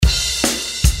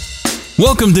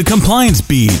Welcome to Compliance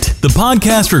Beat, the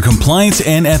podcast for compliance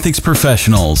and ethics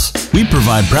professionals. We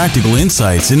provide practical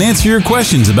insights and answer your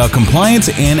questions about compliance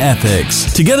and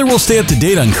ethics. Together we'll stay up to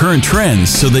date on current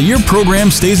trends so that your program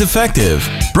stays effective.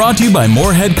 Brought to you by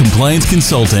Moorhead Compliance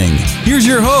Consulting. Here's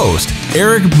your host,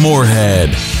 Eric Moorhead.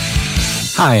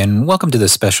 Hi, and welcome to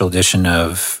this special edition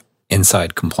of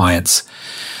Inside Compliance.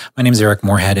 My name is Eric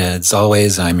Moorhead. As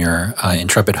always, I'm your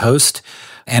intrepid host.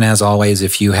 And as always,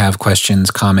 if you have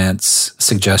questions, comments,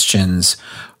 suggestions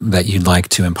that you'd like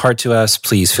to impart to us,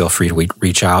 please feel free to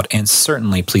reach out. And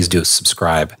certainly, please do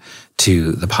subscribe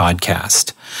to the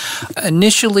podcast.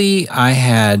 Initially, I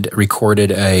had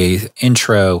recorded an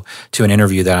intro to an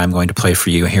interview that I'm going to play for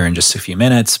you here in just a few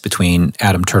minutes between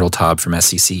Adam Turteltaub from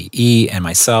SCCE and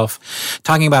myself,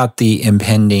 talking about the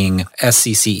impending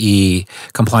SCCE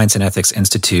Compliance and Ethics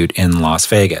Institute in Las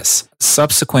Vegas.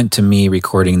 Subsequent to me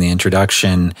recording the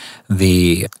introduction,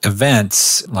 the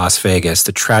events in Las Vegas,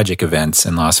 the tragic events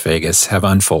in Las Vegas have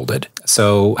unfolded.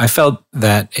 So I felt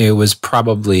that it was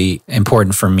probably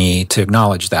important for me to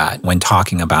acknowledge that when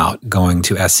talking about going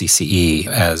to SCCE,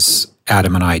 as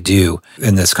Adam and I do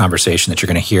in this conversation that you're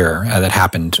going to hear that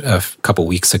happened a couple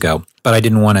weeks ago. But I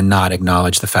didn't want to not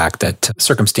acknowledge the fact that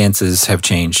circumstances have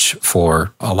changed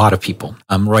for a lot of people.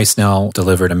 Roy Snell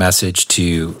delivered a message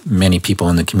to many people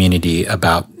in the community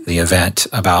about the event,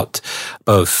 about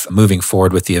both moving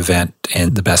forward with the event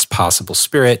in the best possible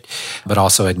spirit, but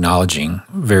also acknowledging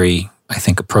very, I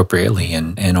think, appropriately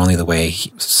and only the way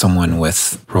someone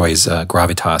with Roy's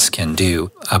gravitas can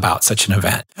do about such an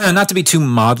event. Not to be too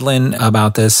maudlin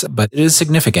about this, but it is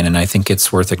significant, and I think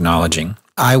it's worth acknowledging.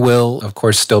 I will, of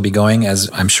course, still be going, as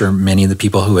I'm sure many of the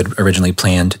people who had originally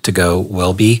planned to go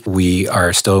will be. We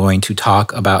are still going to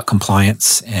talk about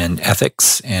compliance and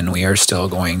ethics, and we are still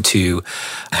going to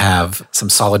have some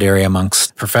solidarity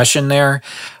amongst profession there.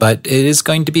 But it is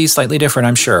going to be slightly different,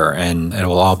 I'm sure, and it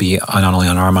will all be not only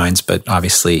on our minds, but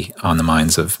obviously on the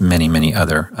minds of many, many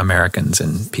other Americans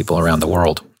and people around the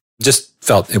world. Just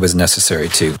felt it was necessary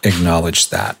to acknowledge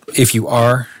that. If you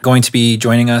are going to be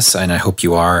joining us, and I hope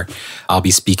you are, I'll be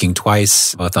speaking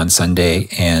twice, both on Sunday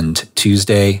and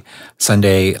Tuesday.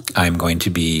 Sunday, I'm going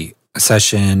to be a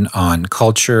session on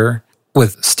culture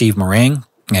with Steve Morang.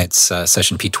 It's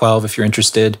session P12 if you're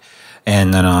interested.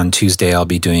 And then on Tuesday, I'll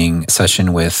be doing a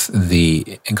session with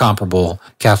the incomparable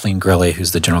Kathleen Grilly,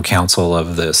 who's the general counsel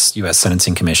of this U.S.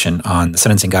 Sentencing Commission, on the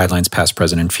sentencing guidelines, past,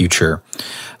 present, and future,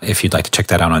 if you'd like to check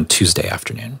that out on Tuesday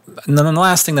afternoon. And then the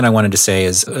last thing that I wanted to say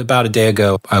is about a day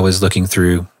ago, I was looking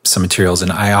through some materials,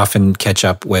 and I often catch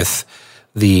up with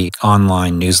the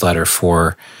online newsletter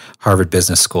for Harvard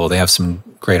Business School. They have some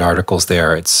great articles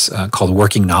there. It's called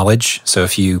Working Knowledge. So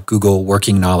if you Google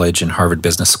Working Knowledge in Harvard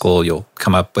Business School, you'll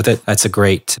come up with it. That's a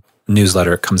great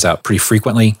newsletter. It comes out pretty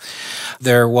frequently.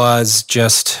 There was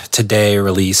just today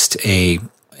released a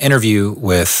interview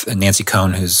with Nancy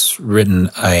Cohn, who's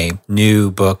written a new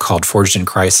book called Forged in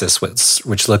Crisis,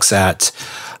 which looks at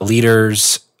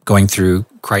leaders going through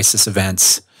crisis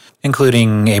events,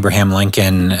 including Abraham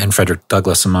Lincoln and Frederick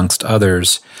Douglass, amongst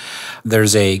others.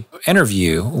 There's a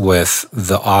interview with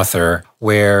the author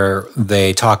where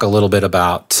they talk a little bit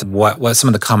about what some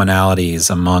of the commonalities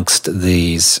amongst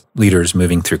these leaders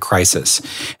moving through crisis.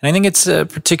 And I think it's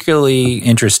particularly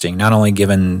interesting, not only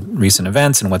given recent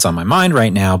events and what's on my mind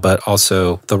right now, but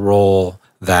also the role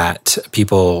that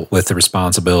people with the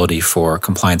responsibility for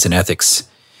compliance and ethics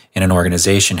in an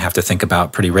organization have to think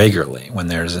about pretty regularly when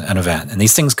there's an event. And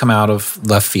these things come out of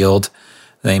left field.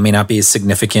 They may not be as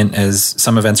significant as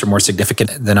some events are more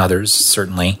significant than others,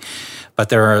 certainly. But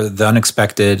there are the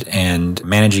unexpected, and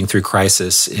managing through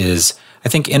crisis is, I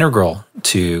think, integral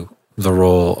to the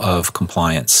role of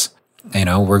compliance. You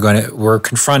know, we're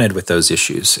confronted with those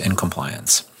issues in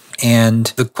compliance. And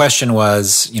the question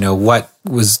was, what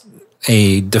was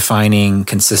a defining,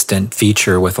 consistent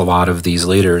feature with a lot of these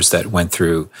leaders that went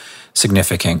through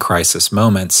significant crisis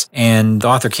moments. And the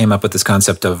author came up with this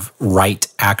concept of right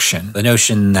action. The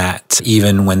notion that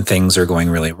even when things are going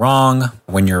really wrong,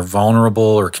 when you're vulnerable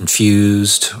or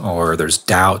confused or there's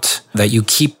doubt, that you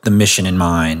keep the mission in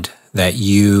mind, that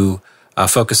you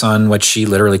focus on what she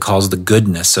literally calls the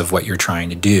goodness of what you're trying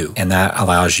to do. And that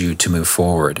allows you to move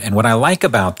forward. And what I like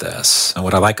about this,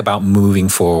 what I like about moving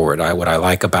forward, what I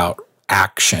like about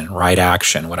action, right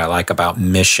action, what I like about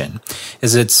mission,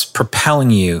 is it's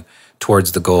propelling you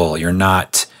towards the goal. You're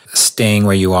not staying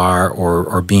where you are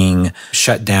or being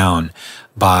shut down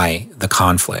by the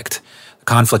conflict. The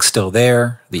conflict's still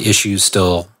there. The issues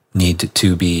still need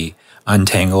to be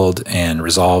untangled and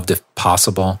resolved if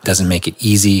possible. Doesn't make it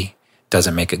easy,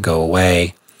 doesn't make it go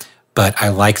away. But I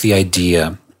like the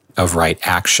idea of right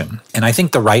action. And I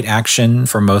think the right action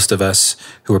for most of us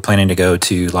who are planning to go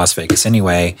to Las Vegas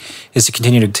anyway is to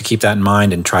continue to keep that in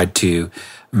mind and try to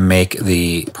make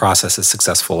the process as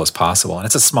successful as possible. And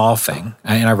it's a small thing,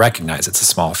 and I recognize it's a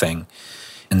small thing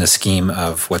in the scheme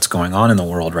of what's going on in the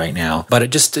world right now. But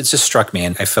it just struck me,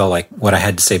 and I felt like what I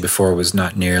had to say before was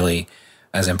not nearly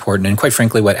as important. And quite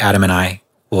frankly, what Adam and I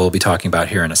will be talking about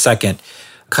here in a second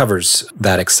covers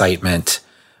that excitement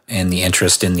and the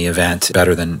interest in the event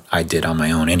better than I did on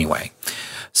my own anyway.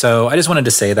 So I just wanted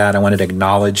to say that. I wanted to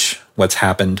acknowledge what's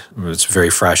happened. It's very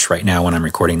fresh right now when I'm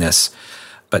recording this,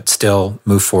 but still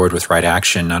move forward with right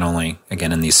action, not only,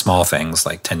 again, in these small things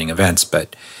like attending events,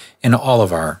 but in all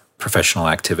of our professional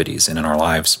activities and in our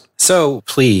lives. So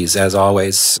please, as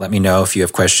always, let me know if you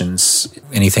have questions,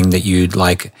 anything that you'd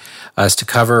like us to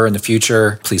cover in the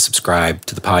future. Please subscribe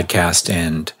to the podcast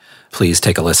and please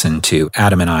take a listen to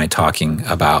Adam and I talking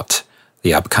about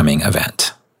the upcoming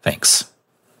event. Thanks.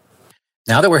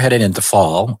 Now that we're headed into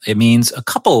fall, it means a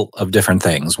couple of different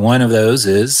things. One of those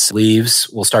is leaves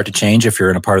will start to change if you're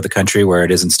in a part of the country where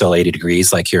it isn't still 80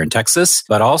 degrees like here in Texas.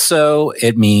 But also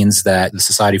it means that the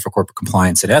Society for Corporate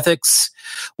Compliance and Ethics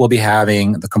will be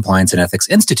having the Compliance and Ethics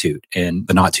Institute in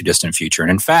the not too distant future.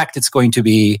 And in fact, it's going to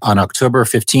be on October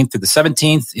 15th through the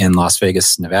 17th in Las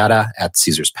Vegas, Nevada at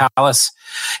Caesars Palace.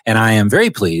 And I am very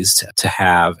pleased to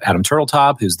have Adam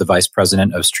Turteltaub, who's the Vice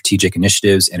President of Strategic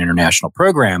Initiatives and International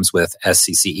Programs with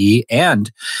SCCE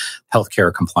and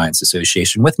Healthcare Compliance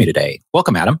Association with me today.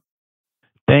 Welcome, Adam.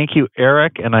 Thank you,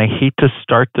 Eric. And I hate to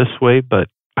start this way, but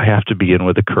I have to begin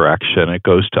with a correction. It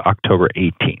goes to October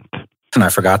 18th. And I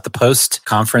forgot the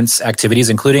post-conference activities,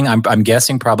 including, I'm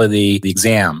guessing, probably the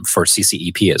exam for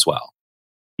CCEP as well.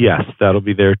 Yes, that'll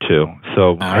be there too.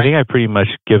 So I think I've pretty much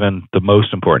given the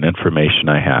most important information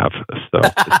I have. So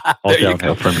it's all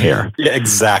downhill from here. Yeah,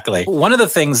 exactly. One of the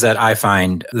things that I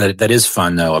find that is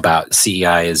fun, though, about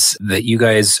CEI is that you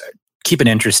guys keep it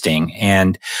interesting.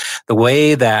 And the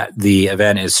way that the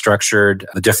event is structured,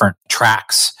 the different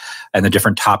tracks and the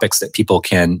different topics that people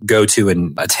can go to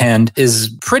and attend is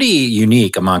pretty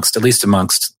unique amongst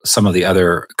some of the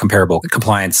other comparable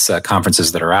compliance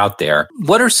conferences that are out there.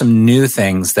 What are some new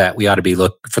things that we ought to be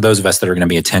for those of us that are going to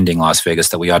be attending Las Vegas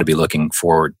that we ought to be looking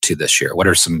forward to this year? What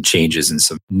are some changes and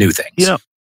some new things?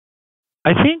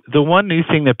 I think the one new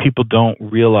thing that people don't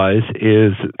realize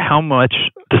is how much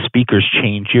the speakers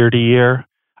change year to year.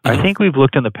 Mm-hmm. I think we've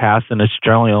looked in the past, and it's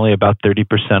generally only about 30%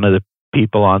 of the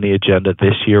people on the agenda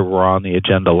this year were on the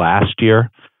agenda last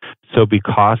year. So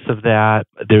because of that,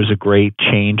 there's a great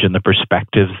change in the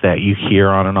perspectives that you hear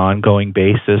on an ongoing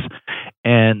basis.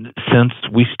 And since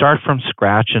we start from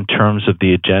scratch in terms of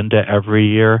the agenda every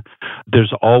year,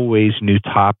 there's always new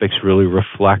topics really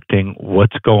reflecting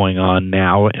what's going on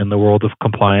now in the world of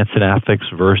compliance and ethics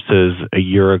versus a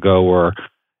year ago or,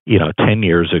 10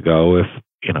 years ago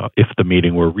if the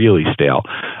meeting were really stale.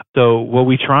 So what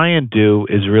we try and do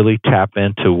is really tap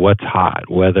into what's hot,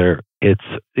 whether it's,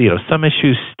 some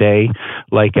issues stay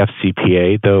like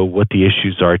FCPA, though what the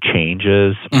issues are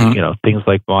changes. Mm-hmm. Things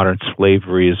like modern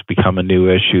slavery has become a new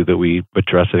issue that we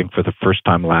addressed, I think, for the first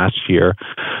time last year.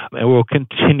 And we'll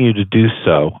continue to do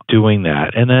so, doing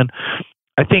that. And then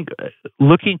I think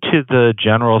looking to the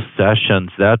general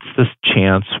sessions, that's this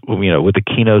chance, with the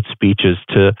keynote speeches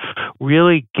to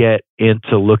really get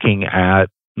into looking at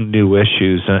new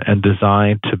issues and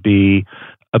designed to be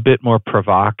a bit more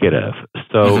provocative.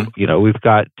 So, we've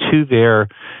got two there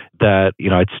that,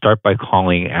 I'd start by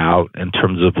calling out in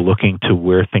terms of looking to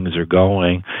where things are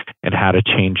going and how to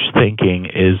change thinking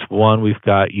is one, we've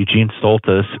got Eugene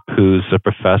Soltis, who's a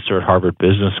professor at Harvard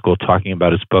Business School, talking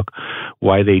about his book,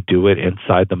 Why They Do It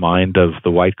Inside the Mind of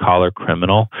the White-Collar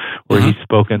Criminal, where he's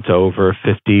spoken to over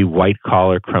 50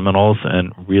 white-collar criminals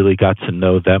and really got to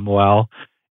know them well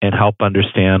and help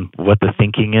understand what the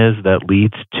thinking is that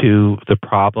leads to the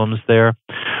problems there.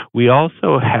 We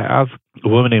also have a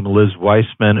woman named Liz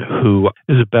Weissman, who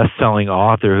is a best-selling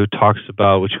author who talks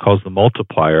about what she calls the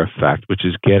multiplier effect, which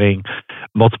is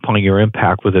multiplying your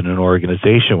impact within an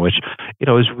organization, which,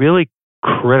 is really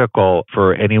critical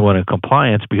for anyone in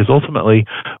compliance because ultimately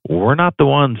we're not the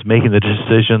ones making the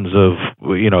decisions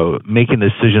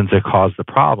that cause the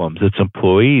problems. It's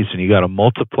employees, and you got to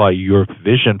multiply your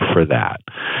vision for that.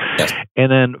 Yes.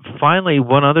 And then finally,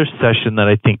 one other session that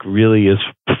I think really is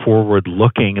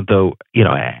forward-looking, though,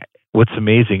 what's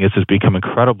amazing is it's become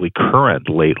incredibly current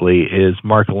lately, is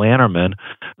Mark Lannerman,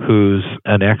 who's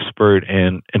an expert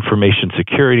in information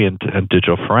security and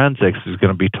digital forensics, is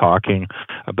going to be talking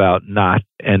about not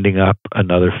ending up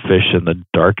another fish in the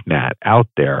dark net out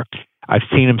there. I've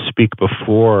seen him speak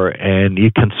before, and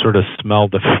you can sort of smell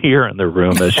the fear in the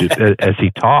room as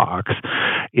he talks.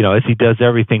 As he does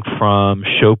everything from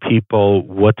show people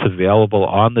what's available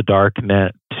on the dark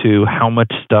net to how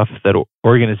much stuff that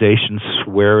organizations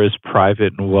swear is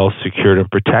private and well secured and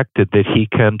protected that he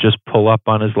can just pull up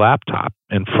on his laptop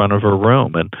in front of a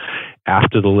room. And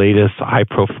after the latest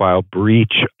high-profile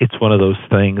breach, it's one of those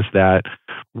things that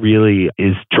really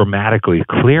is dramatically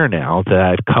clear now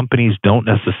that companies don't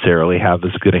necessarily have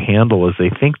as good a handle as they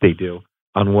think they do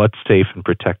on what's safe and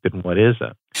protected and what isn't.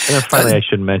 And then finally, I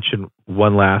should mention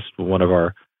one of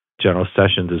our general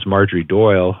sessions is Marjorie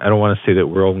Doyle. I don't want to say that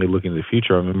we're only looking to the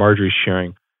future. I mean, Marjorie's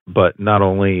sharing, but not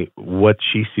only what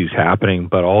she sees happening,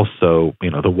 but also,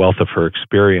 the wealth of her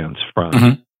experience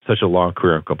from such a long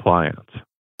career in compliance.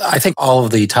 I think all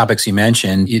of the topics you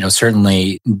mentioned,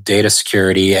 certainly data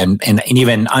security and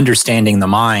even understanding the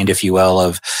mind, if you will,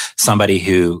 of somebody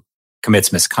who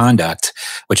commits misconduct,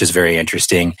 which is very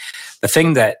interesting. The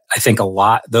thing that I think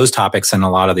those topics and a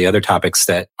lot of the other topics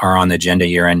that are on the agenda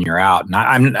year in, year out,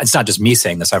 and it's not just me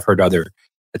saying this, I've heard other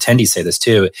attendees say this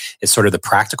too, is sort of the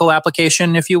practical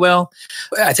application, if you will.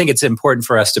 I think it's important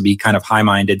for us to be kind of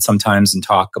high-minded sometimes and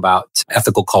talk about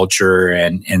ethical culture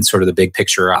and sort of the big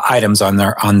picture items on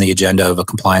the agenda of a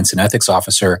compliance and ethics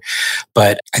officer.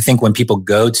 But I think when people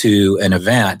go to an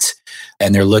event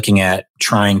and they're looking at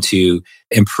trying to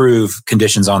improve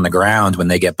conditions on the ground when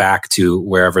they get back to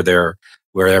wherever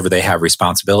they have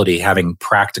responsibility, having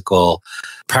practical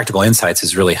insights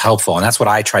is really helpful. And that's what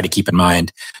I try to keep in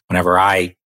mind whenever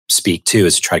I speak too,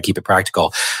 is to try to keep it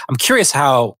practical. I'm curious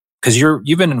because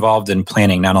you've been involved in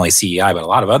planning not only CEI, but a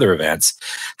lot of other events.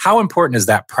 How important is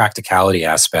that practicality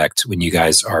aspect when you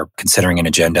guys are considering an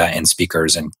agenda and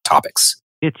speakers and topics?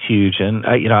 It's huge. And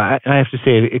I have to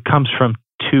say it comes from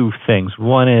two things.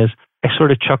 One is I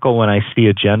sort of chuckle when I see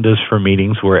agendas for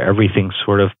meetings where everything's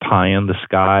sort of pie in the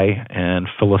sky and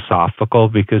philosophical,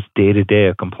 because day to day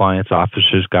a compliance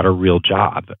officer's got a real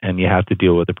job and you have to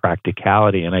deal with the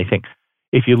practicality. And I think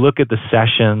if you look at the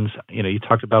sessions, you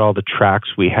talked about all the tracks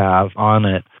we have on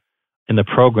it in the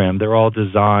program, they're all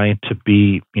designed to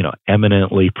be,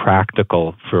 eminently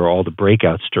practical for all the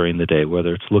breakouts during the day,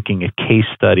 whether it's looking at case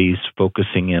studies,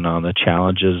 focusing in on the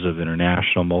challenges of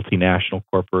international, multinational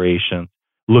corporations,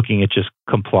 looking at just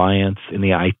compliance in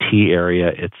the IT area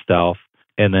itself.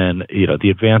 And then, the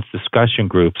advanced discussion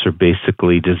groups are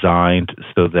basically designed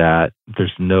so that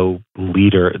there's no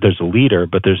leader. There's a leader,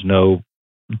 but there's no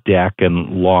deck and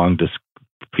long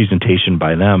presentation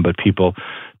by them, but people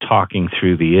talking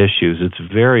through the issues.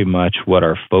 It's very much what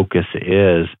our focus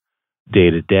is day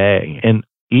to day. And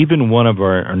even one of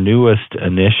our newest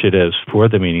initiatives for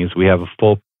the meetings, we have a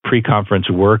full pre-conference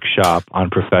workshop on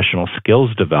professional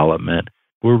skills development.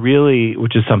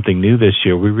 Which is something new this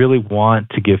year, we really want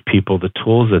to give people the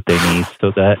tools that they need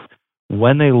so that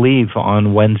when they leave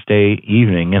on Wednesday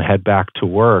evening and head back to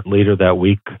work later that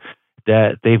week,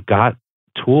 that they've got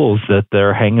tools that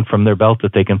they're hanging from their belt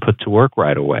that they can put to work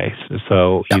right away.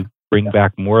 So you bring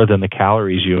back more than the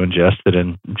calories you ingested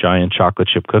in giant chocolate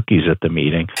chip cookies at the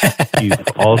meeting. You've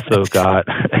also got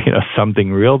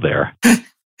something real there.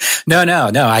 No.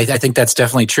 I think that's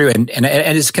definitely true. And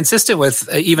it's consistent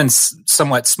with even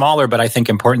somewhat smaller, but I think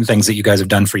important things that you guys have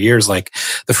done for years, like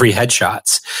the free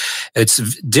headshots. It's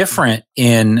different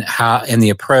in the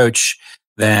approach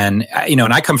than,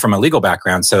 and I come from a legal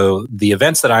background. So the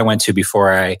events that I went to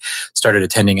before I started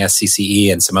attending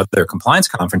SCCE and some other compliance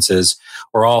conferences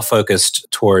were all focused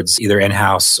towards either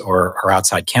in-house or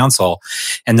outside counsel.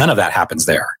 And none of that happens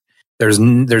there. There's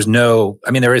no,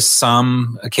 there is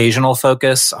some occasional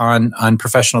focus on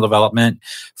professional development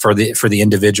for the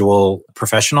individual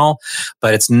professional,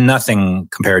 but it's nothing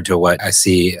compared to what I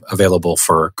see available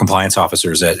for compliance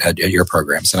officers at your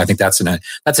programs. And I think that's an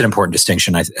important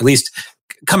distinction. At least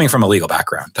coming from a legal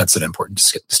background, that's an important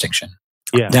distinction.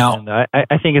 Yeah. Now, and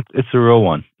I think it's a real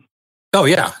one. Oh,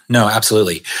 yeah. No,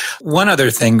 absolutely. One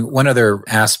other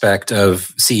aspect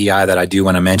of CEI that I do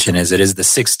want to mention is it is the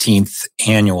 16th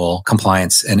annual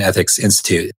Compliance and Ethics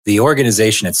Institute. The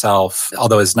organization itself,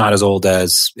 although it's not as old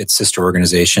as its sister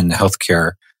organization, the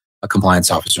Healthcare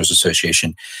Compliance Officers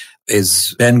Association,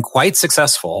 has been quite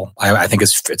successful. I think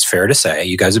it's fair to say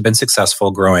you guys have been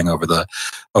successful growing over the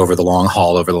long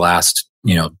haul over the last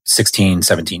 16,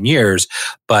 17 years,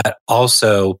 but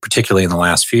also particularly in the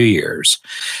last few years.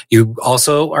 You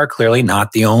also are clearly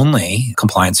not the only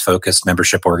compliance-focused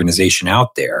membership organization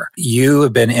out there. You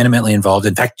have been intimately involved.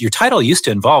 In fact, your title used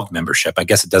to involve membership. I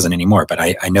guess it doesn't anymore, but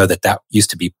I know that used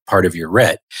to be part of your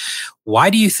writ. Why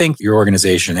do you think your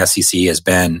organization, SCCE, has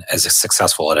been as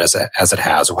successful as it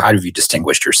has? How have you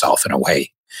distinguished yourself in a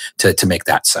way to make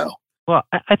that so? Well,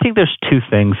 I think there's two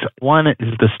things. One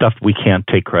is the stuff we can't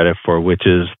take credit for, which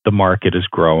is the market is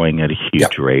growing at a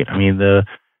huge rate. I mean, the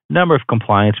number of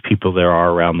compliance people there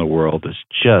are around the world is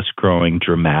just growing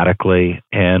dramatically.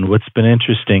 And what's been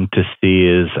interesting to see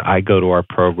is I go to our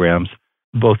programs,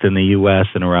 both in the U.S.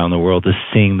 and around the world, is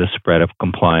seeing the spread of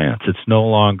compliance. It's no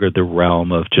longer the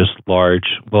realm of just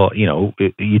large,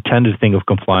 you tend to think of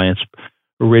compliance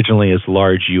originally as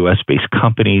large U.S.-based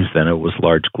companies, then it was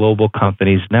large global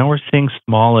companies. Now we're seeing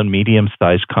small and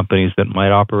medium-sized companies that might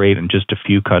operate in just a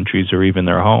few countries or even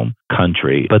their home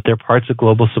country, but they're parts of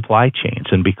global supply chains.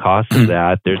 And because of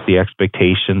that, there's the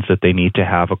expectations that they need to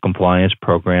have a compliance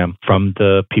program from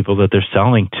the people that they're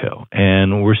selling to.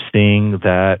 And we're seeing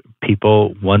that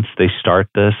people, once they start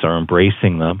this, are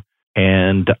embracing them.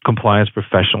 And compliance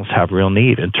professionals have real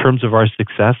need. In terms of our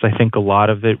success, I think a lot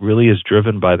of it really is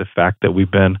driven by the fact that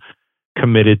we've been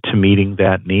committed to meeting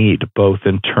that need, both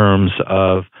in terms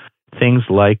of things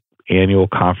like annual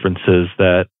conferences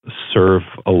that serve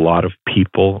a lot of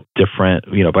people different,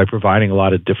 by providing a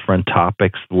lot of different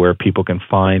topics where people can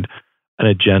find an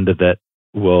agenda that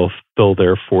will fill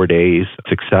their 4 days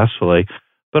successfully,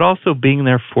 but also being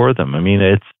there for them. I mean,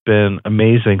 it's been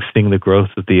amazing seeing the growth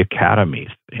of the academies.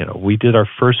 We did our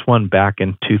first one back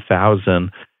in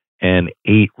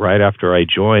 2008, right after I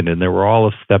joined, and there were all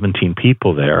of 17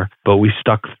 people there, but we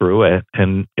stuck through it.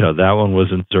 And, that one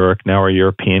was in Zurich. Now our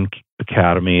European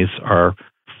academies are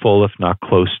full, if not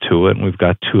close to it. And we've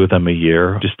got 2 of them a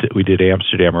year. We did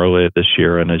Amsterdam earlier this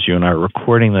year. And as you and I are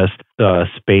recording this,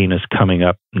 Spain is coming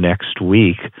up next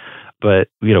week. But,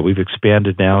 we've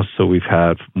expanded now. So we've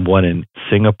had one in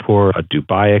Singapore, a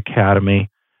Dubai Academy.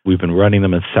 We've been running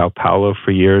them in Sao Paulo for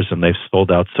years, and they've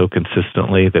sold out so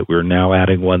consistently that we're now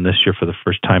adding one this year for the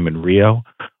first time in Rio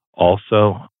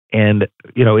also. And,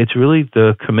 it's really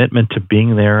the commitment to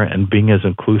being there and being as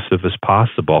inclusive as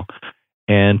possible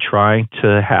and trying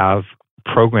to have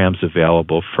programs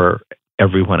available for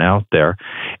everyone out there.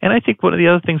 And I think one of the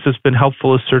other things that's been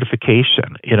helpful is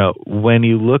certification. When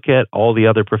you look at all the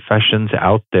other professions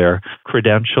out there,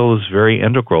 credential is very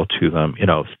integral to them.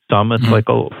 Some it's like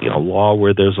a law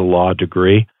where there's a law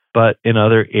degree, but in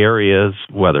other areas,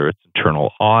 whether it's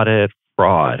internal audit,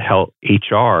 fraud, health,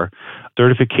 HR,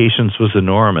 certifications was the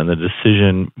norm. And the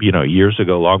decision, years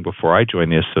ago, long before I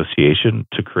joined the association,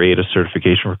 to create a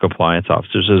certification for compliance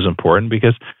officers is important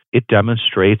because it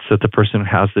demonstrates that the person who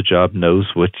has the job knows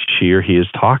what she or he is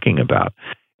talking about.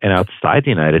 And outside the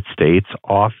United States,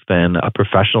 often a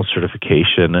professional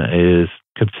certification is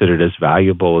considered as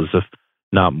valuable as if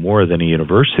not more than a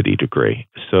university degree.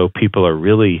 So people are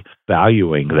really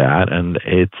valuing that, and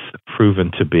it's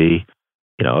proven to be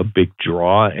a big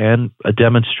draw and a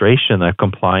demonstration that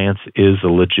compliance is a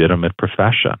legitimate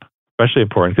profession, especially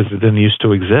important because it didn't used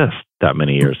to exist that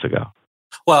many years ago.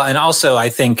 Well, and also I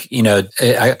think,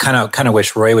 I kind of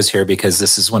wish Roy was here because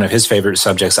this is one of his favorite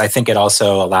subjects. I think it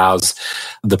also allows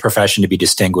the profession to be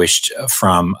distinguished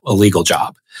from a legal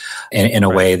job in a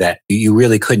way that you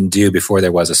really couldn't do before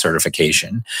there was a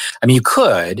certification. I mean, you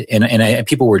could, and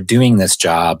people were doing this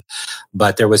job,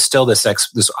 but there was still this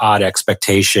odd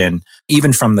expectation,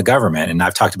 even from the government. And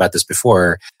I've talked about this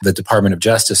before. The Department of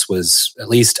Justice was at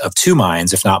least of 2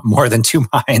 minds, if not more than 2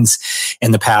 minds,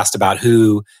 in the past about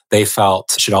who they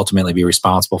felt should ultimately be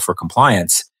responsible for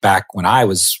compliance. Back when I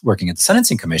was working at the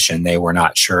Sentencing Commission, they were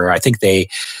not sure. I think the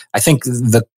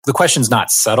question's not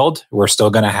settled. We're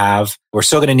still going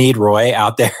to need Roy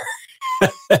out there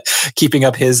keeping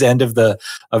up his end of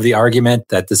the argument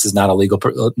that this is not a legal,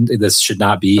 this should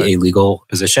not be a legal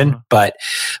position. But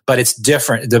it's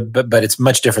different. But it's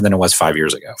much different than it was 5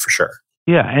 years ago, for sure.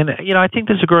 Yeah, and I think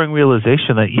there's a growing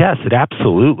realization that yes, it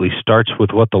absolutely starts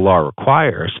with what the law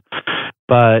requires,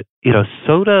 but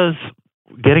so does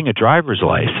getting a driver's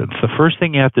license. The first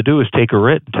thing you have to do is take a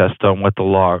written test on what the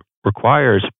law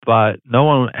requires, but no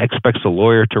one expects a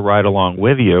lawyer to ride along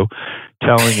with you,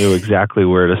 telling you exactly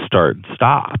where to start and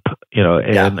stop.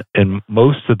 And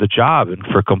most of the job, and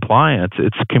for compliance,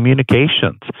 it's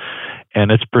communications, and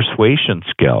it's persuasion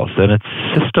skills, and it's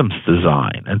systems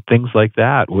design, and things like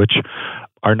that, which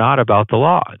are not about the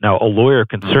law. Now, a lawyer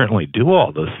can certainly do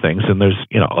all those things, and there's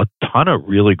a ton of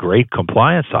really great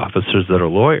compliance officers that are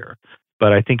lawyers.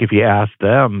 But I think if you ask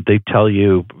them, they tell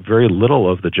you very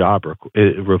little of the job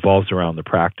it revolves around the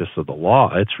practice of the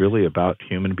law. It's really about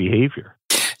human behavior.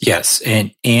 Yes.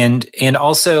 And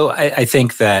also I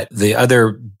think that the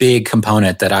other big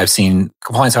component that I've seen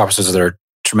compliance officers that are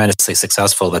tremendously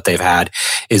successful that they've had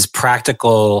is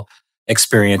practical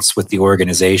experience with the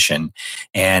organization.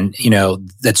 And,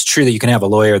 that's true that you can have a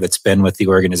lawyer that's been with the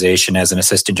organization as an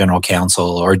assistant general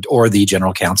counsel or the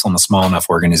general counsel in a small enough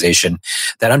organization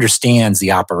that understands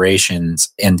the operations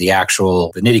and the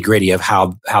nitty gritty of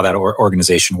how that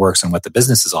organization works and what the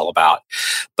business is all about.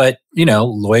 But,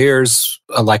 lawyers,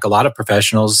 like a lot of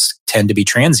professionals, tend to be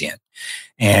transient.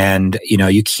 And,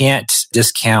 you can't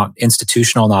discount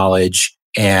institutional knowledge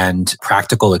and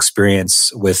practical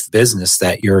experience with business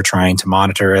that you're trying to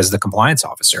monitor as the compliance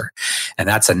officer. And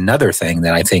that's another thing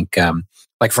that I think,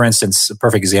 like for instance, a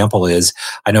perfect example is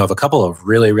I know of a couple of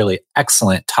really, really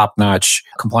excellent top-notch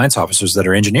compliance officers that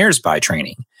are engineers by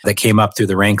training that came up through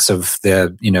the ranks of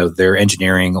their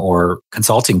engineering or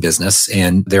consulting business,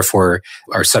 and therefore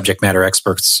are subject matter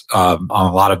experts on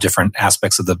a lot of different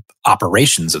aspects of the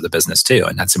operations of the business too.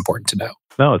 And that's important to know.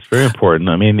 No, it's very important.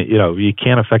 I mean, you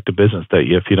can't affect a business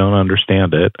if you don't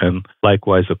understand it, and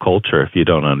likewise a culture if you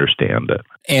don't understand it.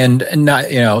 And not,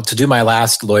 to do my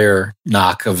last lawyer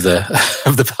knock of the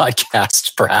of the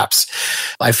podcast, perhaps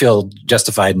I feel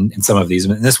justified in some of these.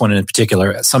 In this one in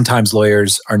particular, sometimes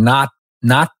lawyers are not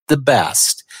the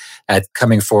best at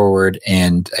coming forward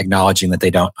and acknowledging that they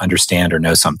don't understand or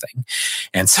know something.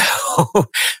 And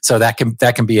so that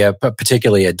can be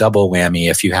particularly a double whammy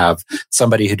if you have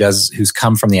somebody who's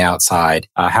come from the outside,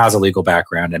 has a legal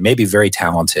background and may be very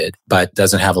talented, but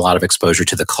doesn't have a lot of exposure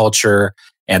to the culture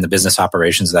and the business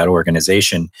operations of that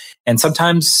organization. And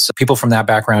sometimes people from that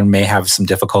background may have some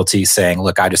difficulty saying,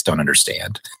 look, I just don't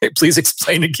understand. Please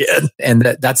explain again. And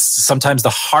that's sometimes the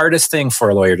hardest thing for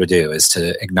a lawyer to do, is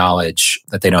to acknowledge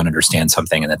that they don't understand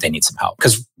something and that they need some help,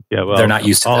 because they're not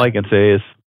used to all that. I can say is,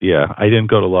 I didn't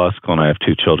go to law school and I have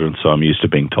 2 children, so I'm used to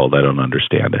being told I don't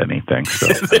understand anything. So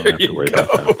I don't have to worry about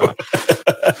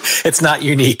that. It's not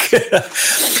unique.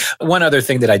 One other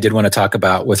thing that I did want to talk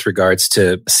about with regards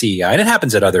to CEI, and it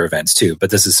happens at other events too, but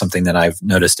this is something that I've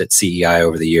noticed at CEI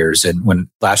over the years. And when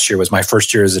last year was my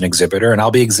first year as an exhibitor, and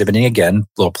I'll be exhibiting again, a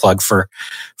little plug for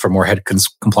Morehead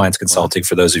Compliance Consulting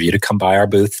for those of you to come by our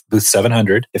booth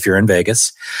 700 if you're in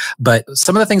Vegas. But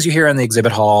some of the things you hear in the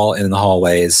exhibit hall and in the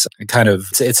hallways,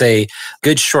 it's a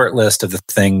good short list of the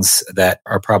things that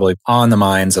are probably on the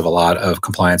minds of a lot of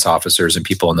compliance officers and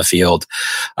people in the field.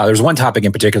 There's one topic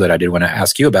in particular that I did want to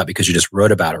ask you about because you just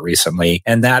wrote about it recently,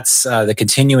 and that's the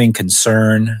continuing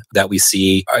concern that we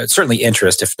see, certainly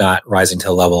interest, if not rising to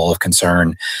a level of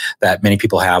concern that many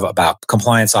people have about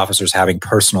compliance officers having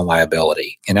personal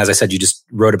liability. And as I said, you just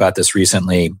wrote about this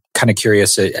recently. Kind of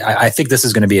curious. I think this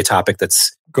is going to be a topic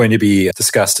that's going to be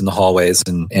discussed in the hallways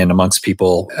and amongst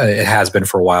people. It has been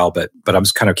for a while, but I'm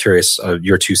just kind of curious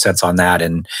your 2 cents on that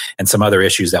and some other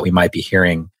issues that we might be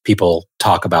hearing people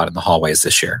talk about in the hallways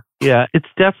this year. Yeah, it's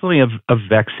definitely a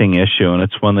vexing issue, and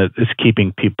it's one that is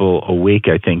keeping people awake,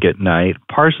 I think, at night,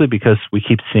 partially because we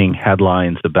keep seeing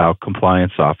headlines about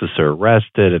compliance officer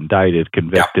arrested, indicted,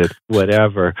 convicted,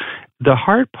 whatever. The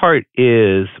hard part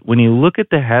is when you look at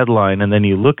the headline and then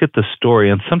you look at the story,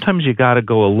 and sometimes you got to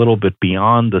go a little bit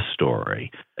beyond the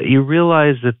story. You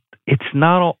realize that it's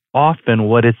not often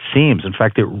what it seems. In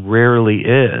fact, it rarely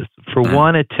is. For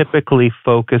one, it typically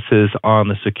focuses on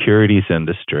the securities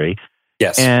industry.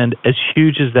 Yes. And as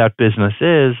huge as that business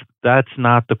is, that's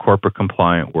not the corporate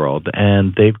compliant world.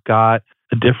 And they've got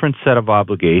a different set of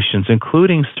obligations,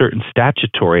 including certain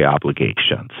statutory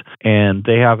obligations. And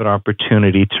they have an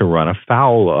opportunity to run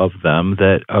afoul of them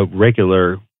that a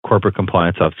regular corporate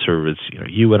compliance officer, as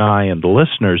you and I and the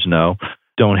listeners know,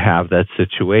 don't have that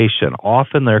situation.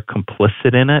 Often they're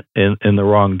complicit in it, in the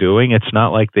wrongdoing. It's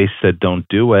not like they said don't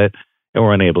do it and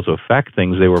were unable to affect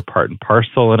things. They were part and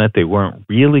parcel in it. They weren't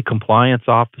really compliance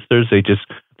officers.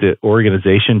 The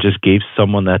organization just gave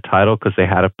someone that title because they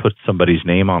had to put somebody's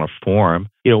name on a form.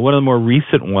 One of the more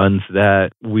recent ones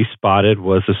that we spotted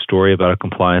was a story about a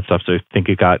compliance officer. I think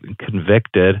it got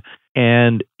convicted.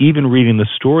 And even reading the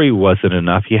story wasn't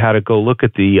enough. You had to go look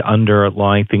at the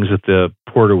underlying things that the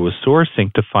porter was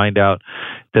sourcing to find out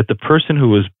that the person who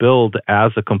was billed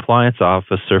as a compliance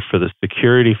officer for the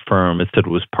security firm, it said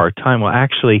was part-time. Well,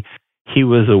 actually, he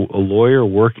was a lawyer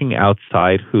working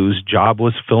outside whose job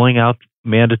was filling out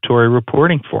mandatory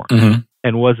reporting forms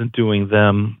and wasn't doing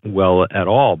them well at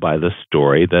all by the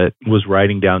story, that was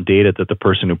writing down data that the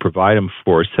person who provided him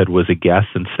for said was a guess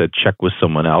and said check with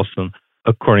someone else. And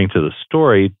according to the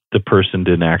story, the person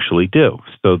didn't actually do.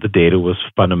 So the data was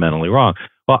fundamentally wrong.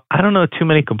 Well, I don't know too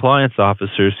many compliance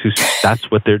officers who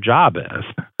that's what their job is.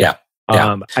 Yeah.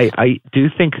 I do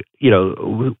think,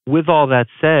 with all that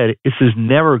said, this is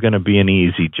never going to be an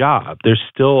easy job. There's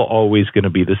still always going to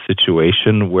be the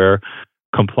situation where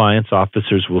compliance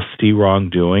officers will see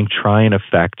wrongdoing, try and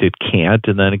affect it, can't,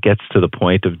 and then it gets to the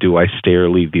point of, do I stay or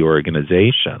leave the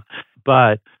organization?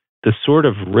 But the sort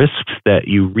of risks that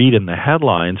you read in the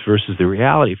headlines versus the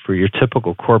reality for your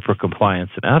typical corporate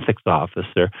compliance and ethics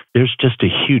officer, there's just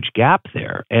a huge gap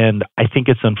there. And I think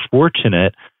it's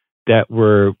unfortunate that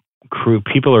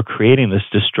people are creating this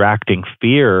distracting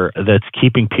fear that's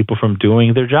keeping people from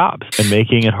doing their jobs and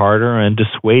making it harder and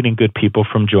dissuading good people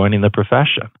from joining the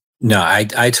profession. No, I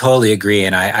totally agree.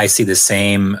 And I see the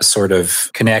same sort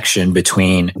of connection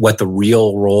between what the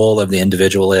real role of the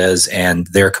individual is and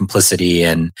their complicity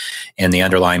in the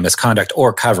underlying misconduct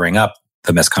or covering up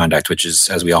the misconduct, which is,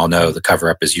 as we all know, the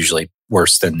cover-up is usually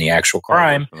worse than the actual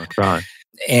crime.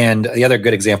 And the other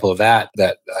good example of that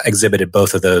exhibited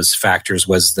both of those factors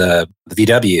was the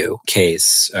VW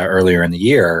case earlier in the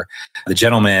year. The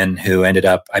gentleman who ended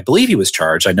up, I believe he was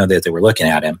charged, I know that they were looking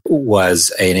at him, was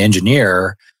an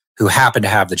engineer who happened to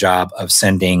have the job of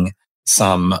sending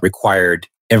some required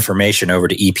information over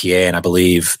to EPA and I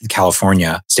believe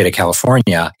state of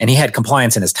California. And he had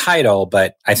compliance in his title,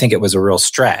 but I think it was a real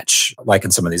stretch, like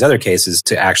in some of these other cases,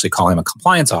 to actually call him a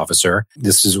compliance officer.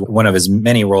 This is one of his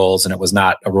many roles, and it was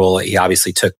not a role that he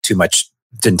obviously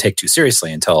didn't take too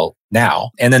seriously until now.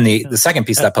 And then the second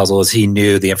piece of that puzzle is he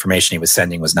knew the information he was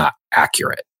sending was not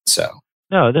accurate. So...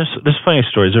 No, there's funny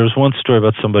stories. There was one story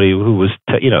about somebody who was,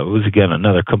 was again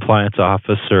another compliance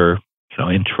officer,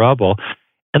 in trouble,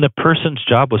 and the person's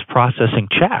job was processing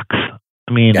checks.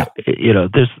 I mean,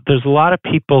 there's a lot of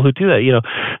people who do that.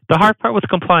 The hard part with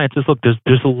compliance is, look,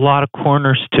 there's a lot of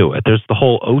corners to it. There's the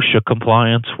whole OSHA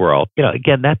compliance world.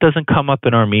 Again, that doesn't come up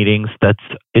in our meetings. That's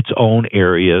its own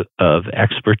area of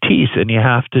expertise, and you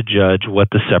have to judge what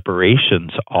the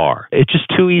separations are. It's just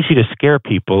too easy to scare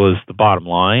people is the bottom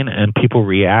line, and people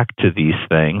react to these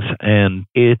things. And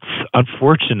it's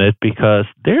unfortunate because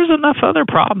there's enough other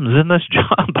problems in this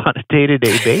job on a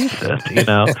day-to-day basis.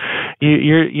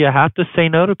 You have to say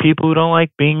no to people who don't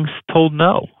like being told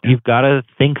no. You've got to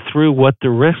think through what the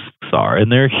risks are,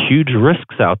 and there are huge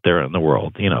risks out there in the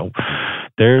world.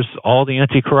 There's all the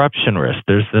anti-corruption risk.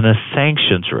 There's the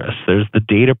sanctions risk. There's the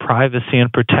data privacy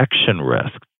and protection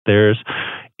risk. There's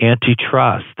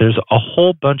antitrust. There's a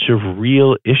whole bunch of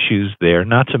real issues there,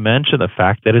 not to mention the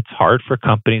fact that it's hard for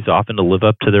companies often to live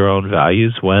up to their own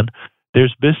values when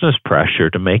there's business pressure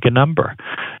to make a number.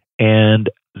 And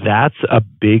that's a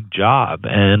big job.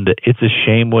 And it's a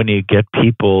shame when you get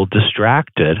people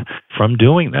distracted from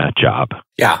doing that job.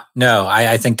 Yeah, no,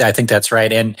 I think that's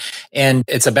right. And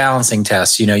it's a balancing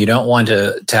test. You don't want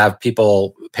to have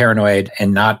people paranoid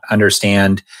and not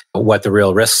understand what the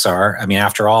real risks are. I mean,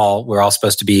 after all, we're all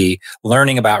supposed to be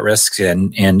learning about risks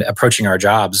and approaching our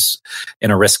jobs in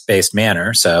a risk-based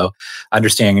manner. So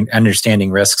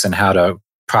understanding risks and how to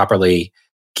properly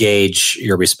gauge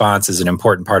your response is an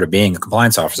important part of being a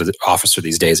compliance officer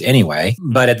these days anyway.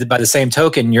 But by the same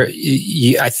token,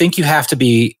 I think you have to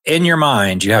be, in your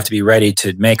mind, you have to be ready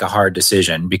to make a hard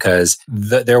decision because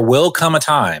there will come a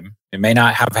time, it may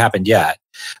not have happened yet,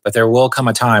 but there will come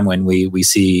a time when we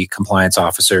see compliance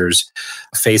officers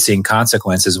facing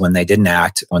consequences when they didn't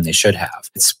act when they should have.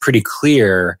 It's pretty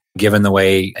clear, given the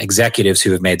way executives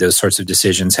who have made those sorts of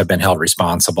decisions have been held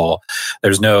responsible.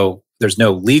 There's no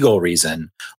legal reason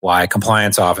why a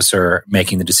compliance officer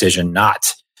making the decision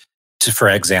not to, for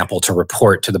example, to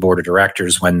report to the board of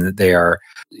directors when they are,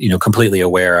 completely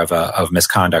aware of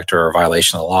misconduct or a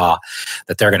violation of the law,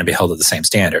 that they're going to be held to the same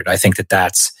standard. I think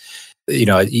that's,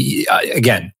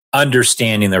 again,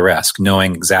 understanding the risk,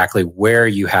 knowing exactly where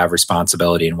you have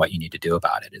responsibility and what you need to do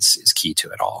about it is key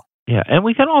to it all. Yeah, and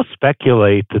we can all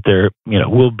speculate that there,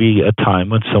 will be a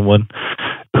time when someone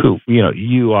who,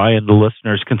 I and the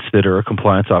listeners consider a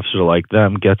compliance officer like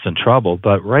them gets in trouble.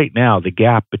 But right now, the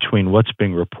gap between what's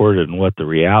being reported and what the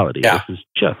reality is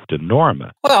just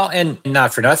enormous. Well, and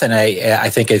not for nothing, I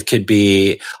think it could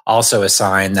be also a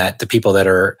sign that the people that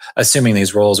are assuming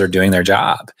these roles are doing their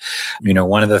job.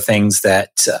 One of the things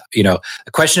that, the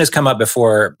question has come up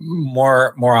before,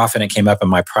 more often it came up in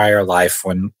my prior life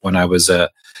when I was a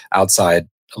outside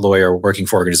lawyer working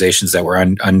for organizations that were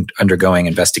undergoing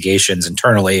investigations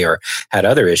internally or had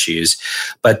other issues.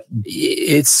 But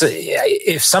there's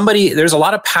a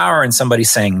lot of power in somebody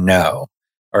saying no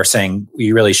or saying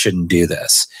we really shouldn't do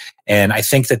this. And I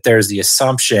think that there's the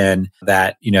assumption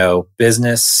that,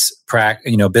 business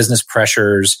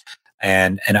pressures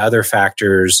and other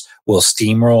factors will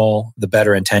steamroll the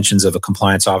better intentions of a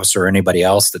compliance officer or anybody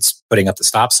else that's putting up the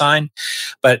stop sign.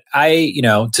 But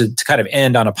to kind of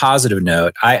end on a positive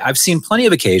note, I've seen plenty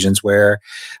of occasions where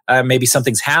maybe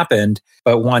something's happened,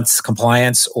 but once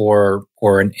compliance or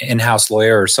an in-house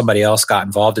lawyer or somebody else got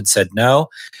involved and said no,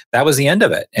 that was the end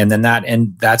of it. And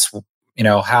that's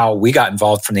how we got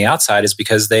involved from the outside, is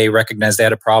because they recognized they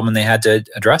had a problem and they had to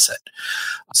address it.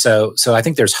 So I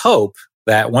think there's hope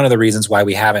that one of the reasons why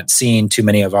we haven't seen too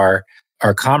many of our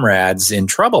comrades in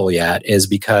trouble yet is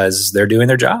because they're doing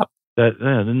their job.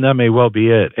 That may well be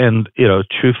it. And,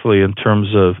 truthfully, in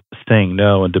terms of saying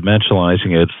no and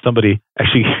dimensionalizing it, somebody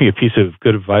actually gave me a piece of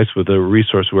good advice with a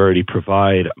resource we already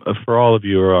provide. For all of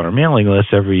you who are on our mailing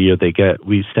list, every year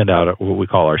we send out what we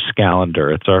call our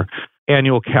scalendar. It's our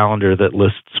annual calendar that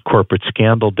lists corporate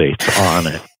scandal dates on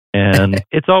it. And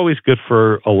it's always good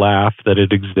for a laugh that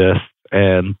it exists.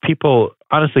 And people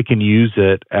honestly can use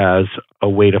it as a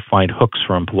way to find hooks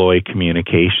for employee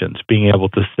communications, being able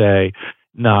to say,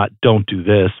 not don't do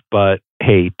this, but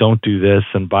hey, don't do this.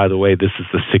 And by the way, this is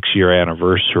the 6-year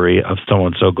anniversary of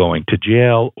so-and-so going to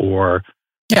jail, or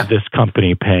this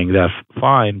company paying that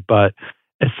fine. But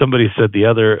as somebody said, the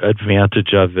other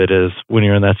advantage of it is when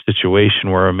you're in that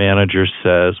situation where a manager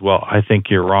says, well, I think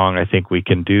you're wrong, I think we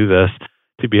can do this,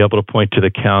 to be able to point to the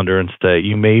calendar and say,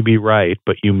 you may be right,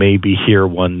 but you may be here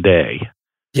one day.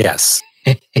 Yes.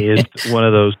 Is one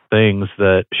of those things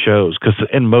that shows, because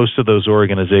in most of those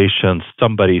organizations,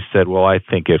 somebody said, well, I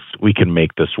think if we can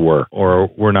make this work,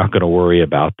 or we're not going to worry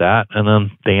about that. And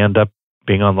then they end up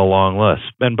being on the long list.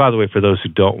 And by the way, for those who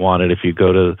don't want it, if you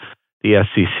go to the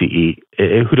SCCE,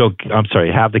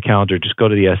 have the calendar, just go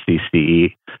to the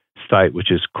SCCE site, which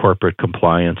is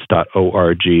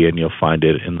corporatecompliance.org, and you'll find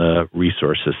it in the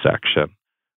resources section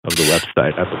of the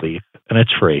website, I believe. And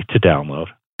it's free to download.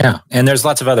 Yeah, and there's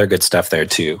lots of other good stuff there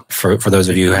too, for those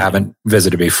of you who haven't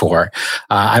visited before.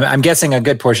 I'm guessing a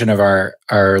good portion of our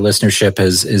listenership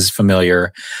is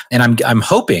familiar, and I'm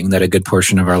hoping that a good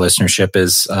portion of our listenership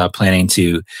is planning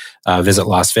to visit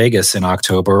Las Vegas in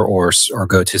October, or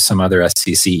go to some other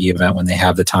SCCE event when they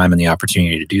have the time and the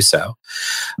opportunity to do so.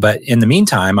 But in the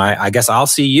meantime, I guess I'll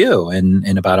see you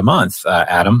in about a month,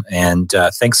 Adam. And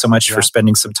thanks so much for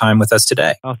spending some time with us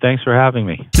today. Oh, thanks for having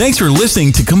me. Thanks for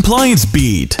listening to Compliance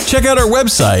Beat. Check out our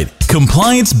website,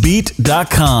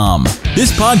 compliancebeat.com.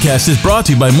 This podcast is brought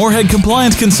to you by Morehead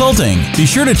Compliance Consulting. Be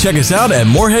sure to check us out at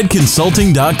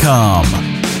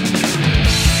moreheadconsulting.com.